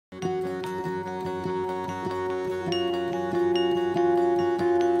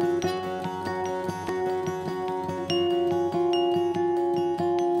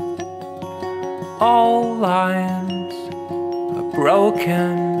All lines are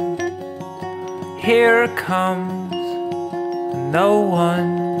broken. Here comes no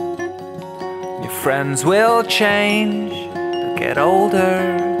one. Your friends will change, they'll get older,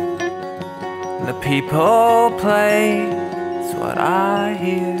 and the people play. It's what I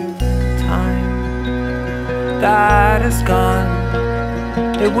hear. Time that is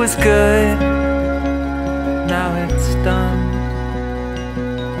gone. It was good, now it's done.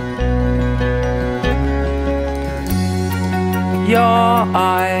 Your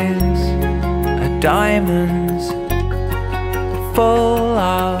eyes are diamonds, full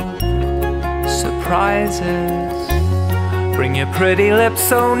of surprises. Bring your pretty lips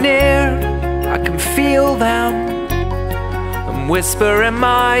so near, I can feel them, and whisper in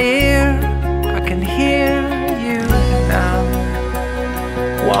my ear, I can hear you now.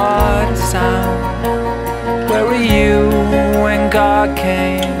 What a sound. Where were you when God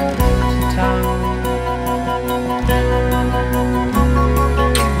came to town?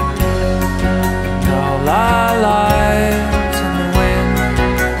 All our lives in the wind,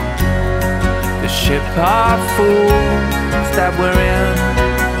 the ship of fools that we're in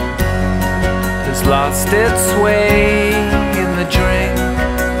has lost its way in the drink.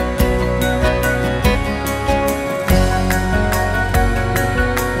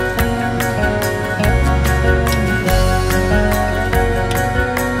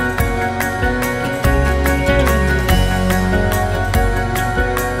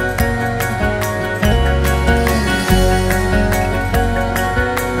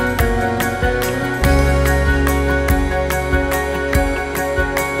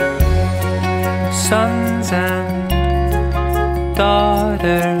 Sons and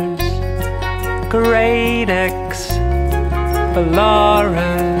daughters, great explorers,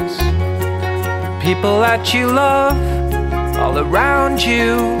 people that you love all around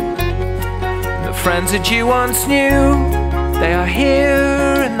you, the friends that you once knew, they are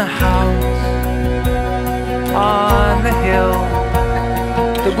here in the house, on the hill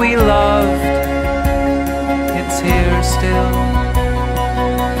that we loved, it's here still.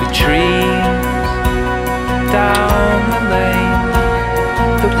 The trees down the lane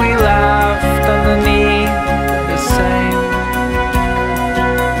that we laughed underneath the same.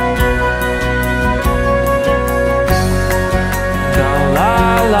 And all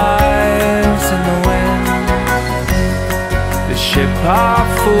our lives in the wind, the ship of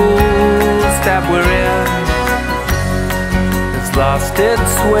fools that we're in has lost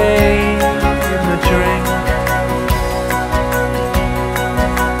its way in the drink.